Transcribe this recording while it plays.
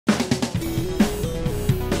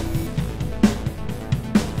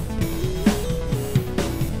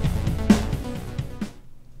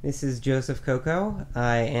This is Joseph Coco.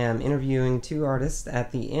 I am interviewing two artists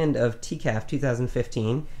at the end of TCAF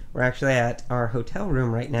 2015. We're actually at our hotel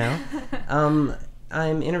room right now.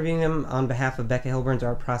 I'm interviewing them on behalf of Becca Hilburn's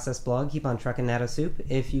Art Process blog, Keep on Truckin' Natto Soup.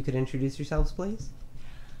 If you could introduce yourselves, please.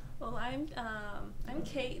 Well, I'm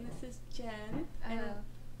Kate, and this is Jen.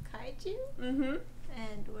 KaiJu. Mm-hmm.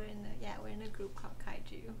 And we're in a group called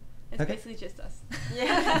KaiJu. It's basically just us.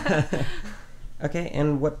 Yeah. Okay,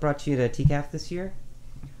 and what brought you to TCAF this year?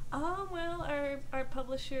 Well, our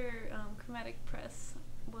publisher, Chromatic Press,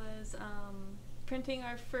 was printing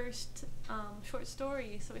our first short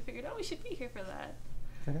story, so we figured, we should be here for that.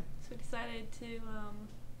 Okay. So we decided to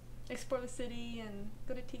explore the city and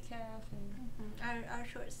go to TCAF. And Our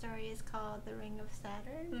short story is called The Ring of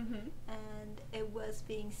Saturn, and it was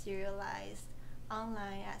being serialized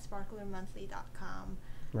online at sparklermonthly.com.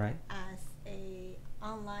 Right. As a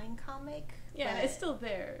online comic. Yeah, it's still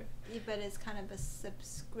there. But it's kind of a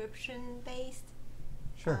subscription-based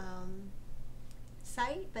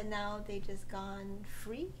site, but now they just gone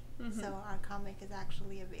free. So our comic is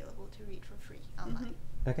actually available to read for free online.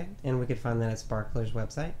 Okay, and we could find that at Sparkler's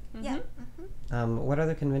website? Yeah. What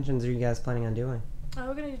other conventions are you guys planning on doing?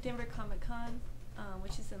 We're going to do Denver Comic Con,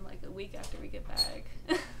 which is in like a week after we get back.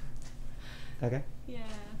 Okay. Yeah.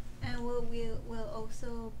 And we'll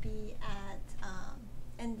also be at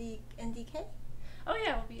NDK. Oh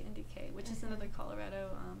yeah, we'll be at NDK, which is another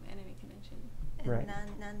Colorado anime convention. Right.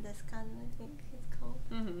 Nandeskan, I think it's called.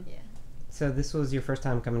 Yeah. So this was your first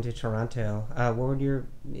time coming to Toronto. What were your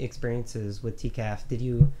experiences with TCAF? Did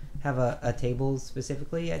you have a table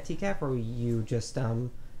specifically at TCAF, or were you just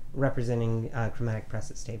representing Chromatic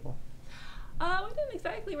Press's table? We didn't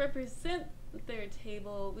exactly represent their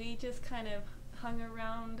table. We just kind of hung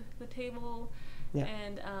around the table,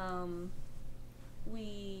 and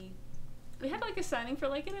we had like a signing for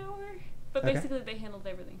like an hour, but basically they handled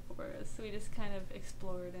everything for us. So we just kind of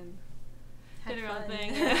explored and did our own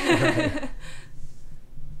thing.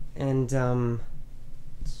 And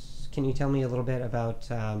can you tell me a little bit about?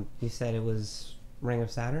 You said it was Ring of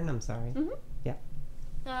Saturn. I'm sorry. Yeah.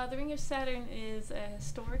 The Ring of Saturn is a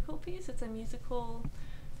historical piece. It's a musical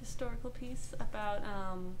historical piece about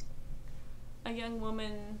a young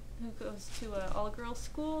woman who goes to an all-girls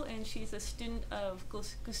school, and she's a student of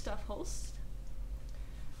Gustav Holst.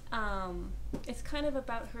 It's kind of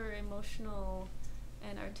about her emotional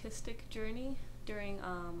and artistic journey during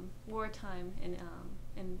wartime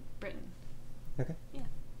in Britain. Okay. Yeah.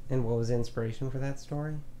 And what was the inspiration for that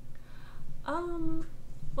story?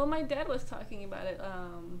 Well, my dad was talking about it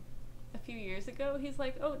a few years ago. He's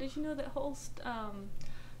like, "Oh, did you know that Holst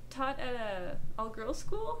taught at a all-girls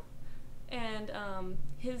school?" And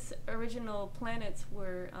his original planets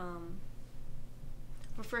were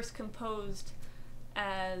first composed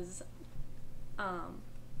as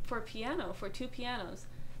for piano, for two pianos,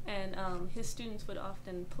 and his students would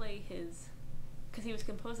often play his, because he was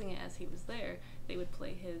composing it as he was there, they would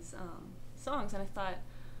play his songs. And I thought,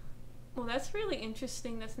 well, that's really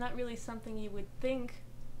interesting. That's not really something you would think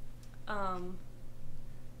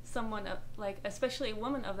someone like, especially a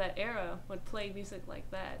woman of that era, would play music like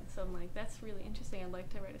that. So I'm like, that's really interesting. I'd like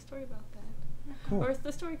to write a story about that. Cool. Or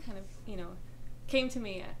the story kind of, came to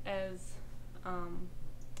me as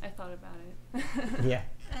I thought about it. Yeah.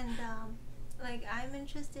 And I'm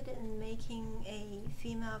interested in making a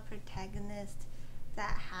female protagonist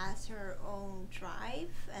that has her own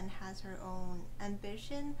drive and has her own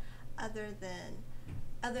ambition, other than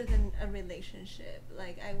a relationship.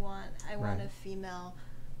 Like I want a female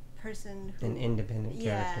person who, an independent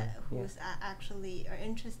character, who's actually are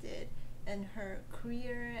interested in her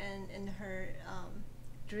career and in her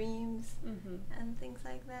dreams and things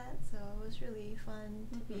like that. So it was really fun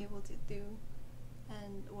to be able to do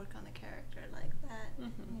and work on a character like that.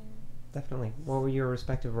 Yeah. Definitely. What were your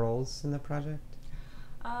respective roles in the project?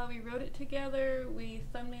 We wrote it together. We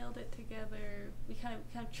thumbnailed it together. We kind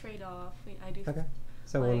of trade off. I do. Okay.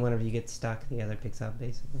 So when one of you gets stuck, the other picks up,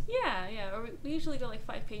 basically. Yeah. Or we usually go like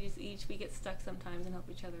 5 pages each. We get stuck sometimes and help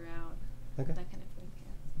each other out. Okay. That kind of thing.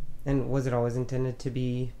 Yeah. And was it always intended to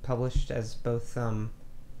be published as both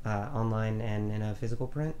online and in a physical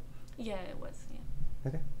print? Yeah, it was. Yeah.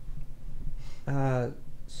 Okay.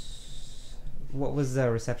 What was the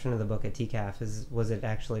reception of the book at TCAF? Was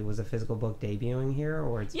a physical book debuting here,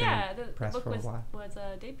 or it's been pressed book for a while? was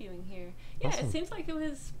debuting here. Yeah, Awesome. It seems like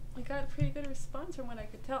we got a pretty good response from what I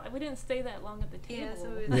could tell. We didn't stay that long at the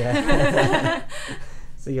table. Yeah.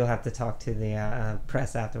 So you'll have to talk to the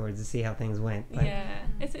press afterwards to see how things went. But yeah,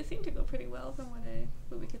 it seemed to go pretty well from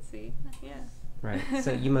what we could see. Yeah. Right.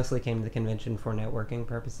 So you mostly came to the convention for networking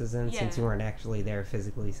purposes, and since you Yeah. weren't actually there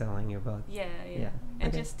physically selling your book. Yeah. Yeah. And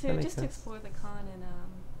Okay, just that to makes sense. explore the con and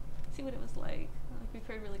see what it was like. We've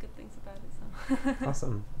heard really good things about it. So.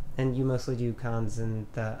 Awesome. And you mostly do cons in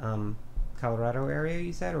the Colorado area,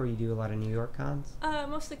 you said, or you do a lot of New York cons?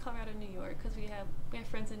 Mostly Colorado, New York, because we have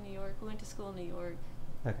friends in New York. We went to school in New York.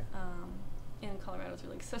 Okay. And Colorado's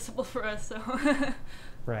really accessible for us, so.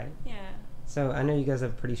 Right. Yeah. So I know you guys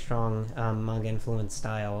have a pretty strong manga-influenced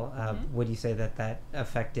style. Would you say that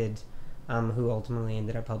affected who ultimately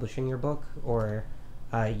ended up publishing your book, or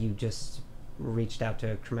you just reached out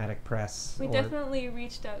to Chromatic Press? We definitely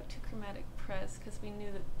reached out to Chromatic Press because we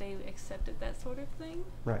knew that they accepted that sort of thing.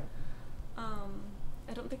 Right.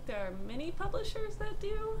 I don't think there are many publishers that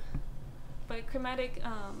do, but Chromatic,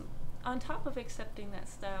 on top of accepting that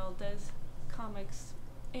style, does comics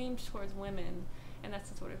aimed towards women, and that's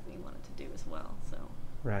the sort of thing we wanted to do as well. So.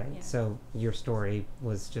 Right. Yeah. So your story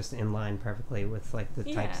was just in line perfectly with like the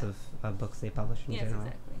types of books they publish in general.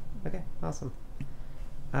 Yes, exactly. Okay. Awesome.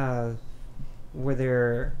 Were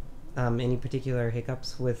there any particular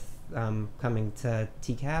hiccups with coming to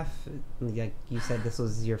TCAF? Like you said, this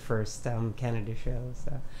was your first Canada show,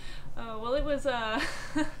 so. Well, it was.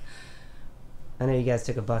 I know you guys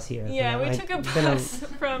took a bus here. Yeah, so we took a bus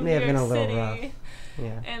from New York City,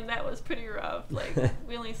 yeah. and that was pretty rough. Like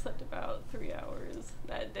we only slept about 3 hours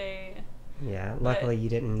that day. Yeah, luckily you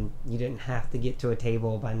didn't have to get to a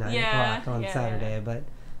table by 9 o'clock on Saturday, but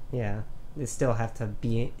yeah, you still have to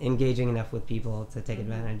be engaging enough with people to take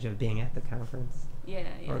advantage of being at the conference. Yeah.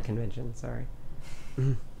 Or convention, sorry.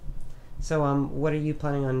 So, what are you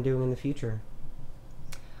planning on doing in the future?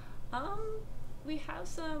 We have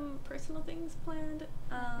some personal things planned.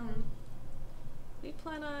 We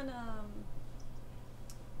plan on,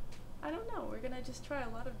 I don't know, we're gonna just try a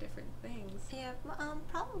lot of different things. Yeah,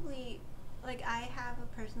 probably, like, I have a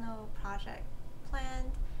personal project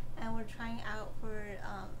planned, and we're trying out for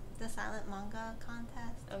the silent manga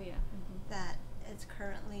contest. Oh, yeah. That is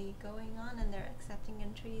currently going on, and they're accepting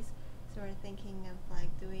entries, so we're thinking of, like,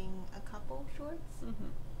 doing a couple shorts.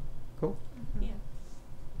 Cool. Yeah.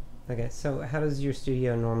 Okay, so how does your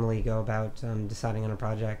studio normally go about deciding on a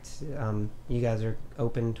project? You guys are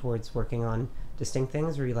open towards working on distinct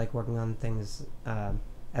things, or you like working on things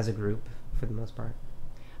as a group for the most part?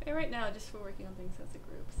 Right now, just we're working on things as a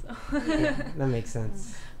group, so. Yeah, that makes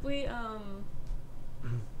sense. We,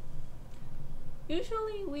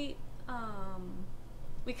 usually we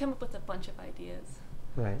come up with a bunch of ideas.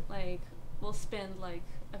 Right. Like, we'll spend, like,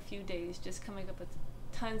 a few days just coming up with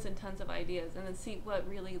tons and tons of ideas, and then see what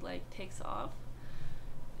really, like, takes off.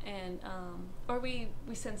 And, or we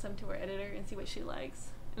send some to our editor and see what she likes.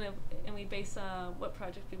 And we base what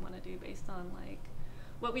project we want to do based on, like,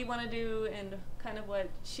 what we want to do and kind of what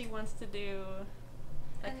she wants to do.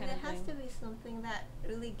 That and kind it of has thing. to be something that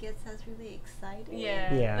really gets us really excited.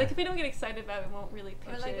 Yeah. Like, if we don't get excited about it, we won't really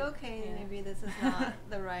pitch We're like, it. okay, Yeah. maybe this is not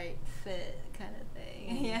the right fit kind of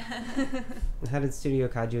thing. Yeah. How did Studio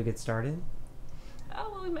KaiJu get started? Oh,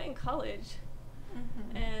 well, we met in college.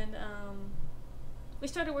 And we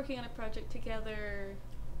started working on a project together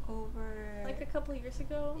over like a couple of years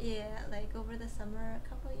ago. Yeah, like over the summer a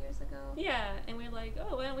couple of years ago. Yeah, and we were like,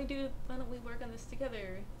 oh, why don't we work on this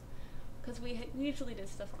together? Because we usually did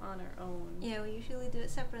stuff on our own. Yeah, we usually do it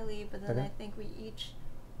separately, but then I think we each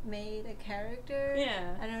made a character.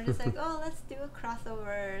 Yeah. And we're just like, oh, let's do a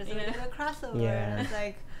crossover. So we did a crossover. Yeah. And it's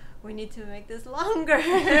like, we need to make this longer.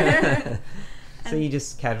 So you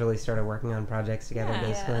just casually started working on projects together,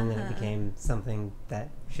 basically, and then it became something that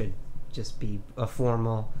should just be a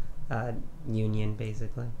formal union,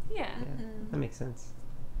 basically. Yeah. That makes sense.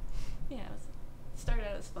 Yeah, it started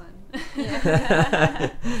out as fun. Yeah.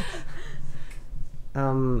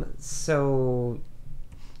 So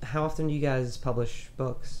how often do you guys publish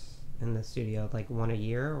books in the studio? Like one a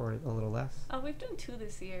year or a little less? Oh, we've done 2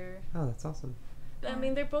 this year. Oh, that's awesome. I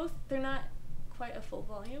mean, they're not quite a full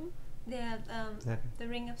volume. Yeah, The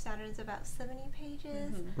Ring of Saturn's about 70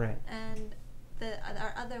 pages. Right. And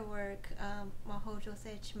our other work, Mahoujo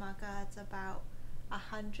Se Chimaka, it's about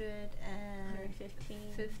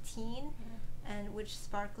 115. And which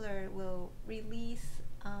Sparkler will release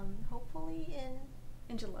hopefully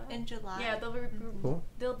in July. Yeah,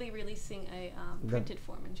 they'll be releasing a printed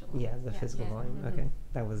form in July. Yeah, the physical volume. Okay,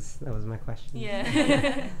 that was my question.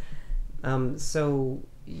 Yeah. So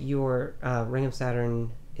your Ring of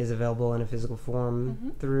Saturn is available in a physical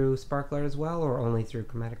form through Sparkler as well, or only through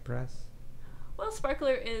Chromatic Press? Well,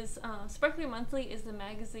 Sparkler Monthly is the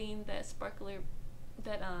magazine that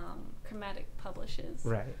Chromatic publishes.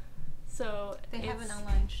 Right. So They have an it's-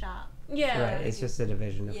 online shop. Yeah. Right, it's just a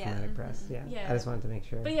division of Yeah. Chromatic Press. Mhm. Yeah. Yeah. I just wanted to make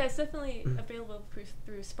sure. But yeah, it's definitely available through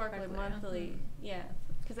Sparkler Sparkler, Monthly. Yeah,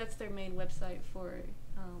 because that's their main website for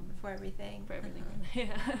For everything. for everything. Uh-huh.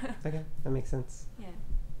 Yeah. Okay, that makes sense. Yeah.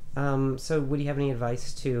 So would you have any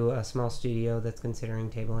advice to a small studio that's considering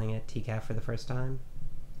tabling at TCAF for the first time?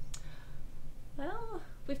 Well,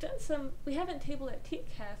 we haven't tabled at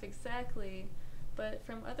TCAF exactly, but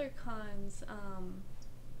from other cons,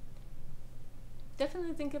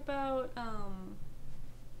 definitely think about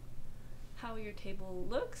how your table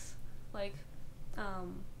looks. Like,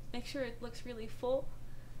 make sure it looks really full.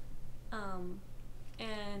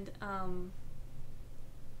 And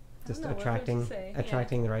Just I don't know, what would you attracting say?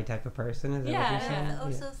 attracting the right type of person. Is that Yeah, what you're saying? I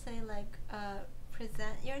would also say like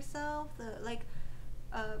present yourself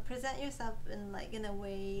present yourself in a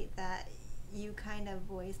way that you kind of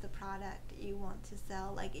voice the product you want to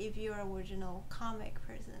sell. Like if you're an original comic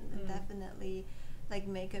person, then definitely like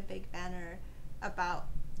make a big banner about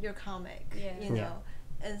your comic. Yeah. You know,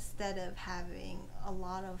 instead of having a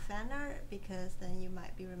lot of fan art, because then you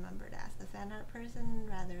might be remembered as the fan art person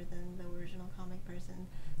rather than the original comic person.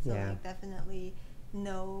 So Yeah. like definitely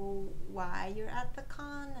know why you're at the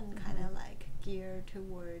con and kind of like gear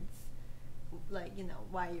towards like, you know,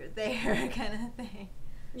 why you're there kind of thing.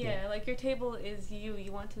 Yeah, like your table is you.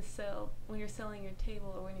 You want to sell, when you're selling your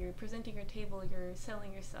table or when you're presenting your table, you're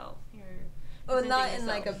selling yourself. You're Well, not presenting in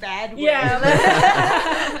like a yourself. bad way.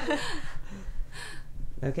 Yeah.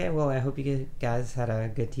 Okay, well, I hope you guys had a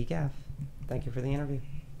good TCAF. Thank you for the interview.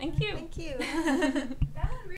 Thank you. Thank you.